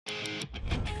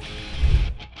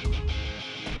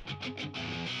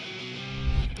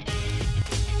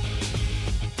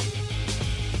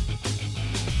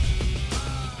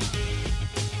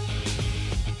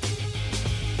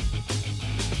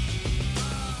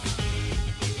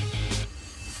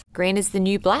green is the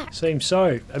new black. Seems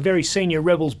so. A very senior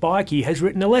Rebels bikie has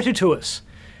written a letter to us.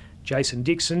 Jason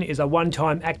Dixon is a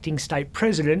one-time acting state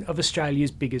president of Australia's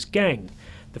biggest gang.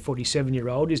 The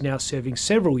 47-year-old is now serving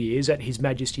several years at His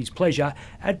Majesty's pleasure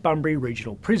at Bunbury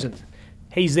Regional Prison.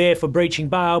 He's there for breaching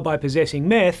bail by possessing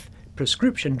meth,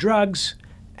 prescription drugs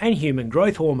and human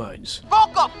growth hormones.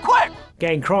 Bulk up, quick!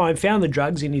 Gang crime found the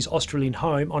drugs in his Australian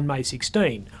home on May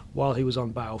 16, while he was on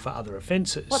bail for other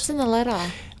offences. What's in the letter?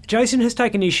 Jason has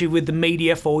taken issue with the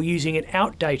media for using an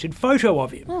outdated photo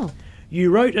of him. You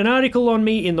wrote an article on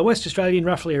me in the West Australian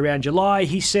roughly around July.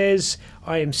 He says,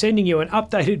 I am sending you an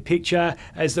updated picture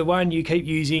as the one you keep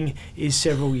using is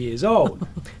several years old.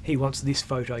 He wants this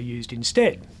photo used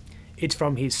instead. It's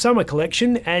from his summer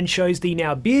collection and shows the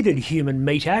now bearded human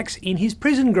meat axe in his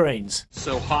prison greens.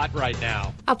 So hot right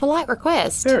now. A polite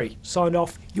request. Very. Signed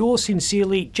off, yours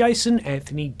sincerely, Jason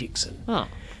Anthony Dixon. Oh.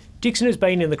 Dixon has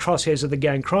been in the crosshairs of the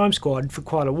gang crime squad for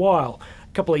quite a while.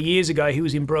 A couple of years ago, he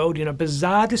was embroiled in a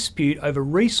bizarre dispute over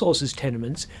resources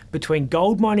tenements between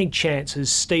gold mining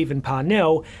chances Stephen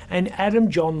Parnell and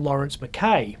Adam John Lawrence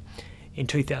McKay. In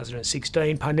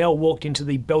 2016, Parnell walked into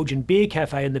the Belgian beer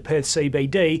cafe in the Perth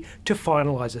CBD to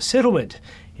finalise a settlement.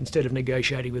 Instead of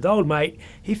negotiating with old mate,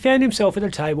 he found himself at a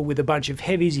table with a bunch of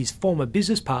heavies his former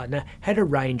business partner had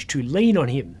arranged to lean on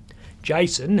him.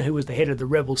 Jason, who was the head of the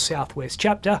Rebels Southwest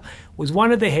chapter, was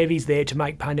one of the heavies there to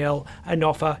make Parnell an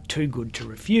offer too good to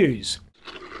refuse.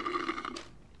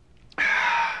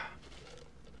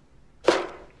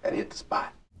 And hit the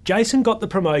spot. Jason got the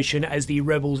promotion as the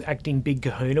Rebels acting big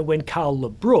kahuna when Karl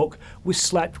Labrook was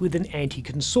slapped with an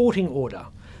anti-consorting order.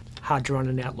 Hard to run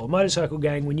an outlaw motorcycle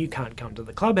gang when you can't come to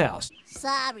the clubhouse.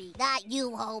 Sorry, not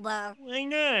you, Homer. Why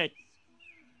not?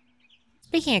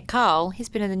 Speaking of Karl, he's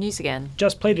been in the news again.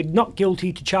 Just pleaded not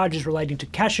guilty to charges relating to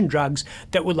cash and drugs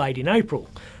that were laid in April.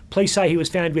 Police say he was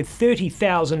found with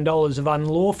 $30,000 of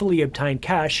unlawfully obtained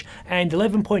cash and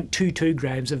 11.22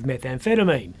 grams of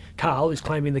methamphetamine. Karl is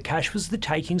claiming the cash was the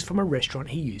takings from a restaurant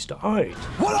he used to own.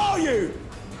 What are you?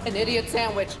 An idiot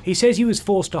sandwich. He says he was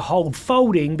forced to hold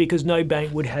folding because no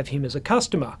bank would have him as a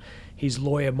customer. His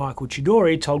lawyer Michael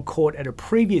Chidori told court at a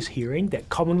previous hearing that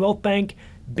Commonwealth Bank,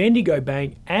 Bendigo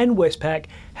Bank and Westpac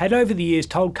had over the years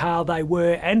told Karl they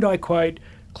were, and I quote,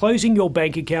 closing your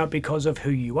bank account because of who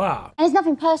you are. And it's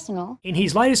nothing personal. In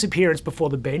his latest appearance before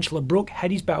the bench, Labrook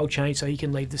had his bail changed so he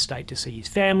can leave the state to see his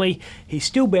family. He's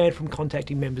still banned from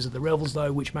contacting members of the Rebels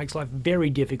though, which makes life very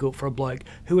difficult for a bloke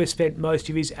who has spent most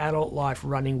of his adult life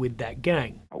running with that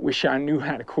gang. I wish I knew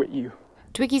how to quit you.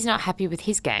 Twiggy's not happy with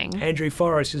his gang. Andrew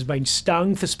Forrest has been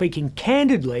stung for speaking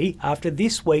candidly after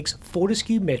this week's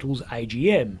Fortescue Metals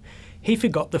AGM. He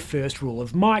forgot the first rule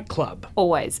of Mic Club.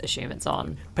 Always assume it's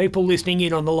on. People listening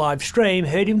in on the live stream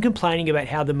heard him complaining about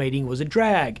how the meeting was a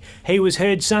drag. He was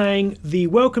heard saying the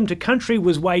welcome to country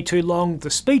was way too long, the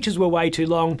speeches were way too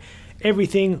long,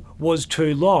 everything was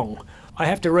too long. I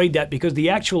have to read that because the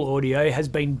actual audio has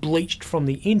been bleached from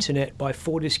the internet by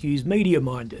Fortescue's media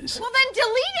minders. Well then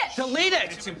delete it! Delete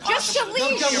it! It's impossible.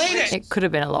 Just delete it! It could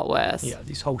have been a lot worse. Yeah,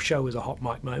 this whole show was a hot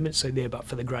mic moment, so there but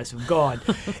for the grace of God.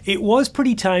 It was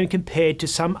pretty tame compared to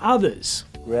some others.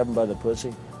 Grab him by the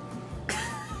pussy.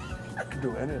 I can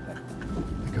do anything.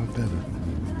 I got better.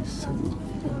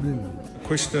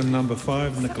 Question number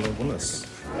 5, Nicola Willis.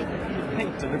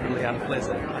 Deliberately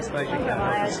unpleasant. I suppose you can't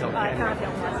help yourself. I can't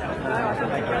help myself. No, I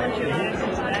thought I joined you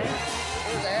today.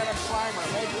 There's Adam Clymer,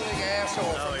 major league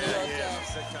asshole.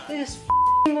 This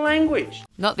f***ing language.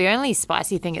 Not the only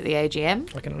spicy thing at the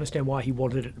AGM. I can understand why he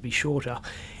wanted it to be shorter.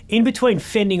 In between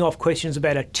fending off questions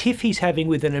about a tiff he's having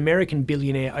with an American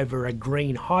billionaire over a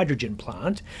green hydrogen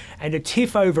plant, and a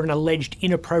tiff over an alleged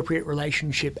inappropriate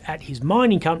relationship at his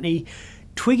mining company,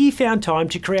 Twiggy found time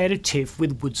to create a tiff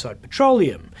with Woodside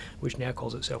Petroleum, which now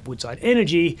calls itself Woodside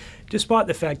Energy, despite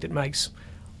the fact it makes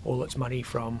all its money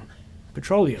from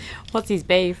petroleum. What's his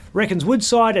beef? Reckons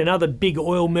Woodside and other big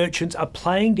oil merchants are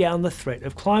playing down the threat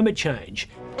of climate change.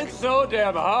 It's so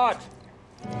damn hot.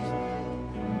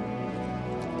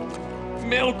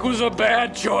 Milk was a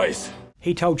bad choice.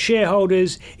 He told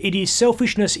shareholders, it is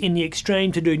selfishness in the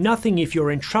extreme to do nothing if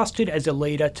you're entrusted as a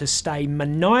leader to stay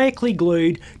maniacally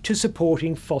glued to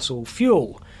supporting fossil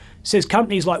fuel. Says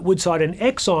companies like Woodside and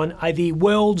Exxon are the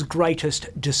world's greatest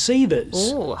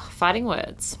deceivers. Ooh, fighting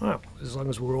words. Well, as long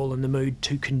as we're all in the mood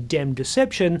to condemn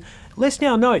deception, let's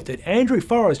now note that Andrew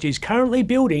Forrest is currently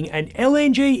building an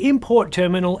LNG import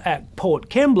terminal at Port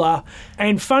Kembla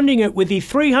and funding it with the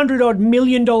 $300-odd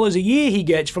million a year he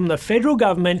gets from the federal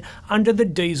government under the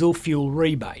diesel fuel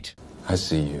rebate. I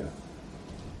see you.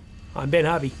 I'm Ben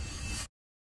Harvey.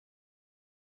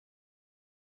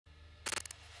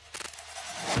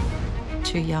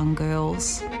 two young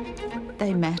girls.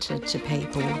 They mattered to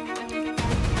people.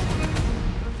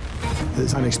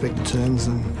 There's unexpected turns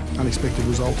and unexpected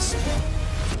results.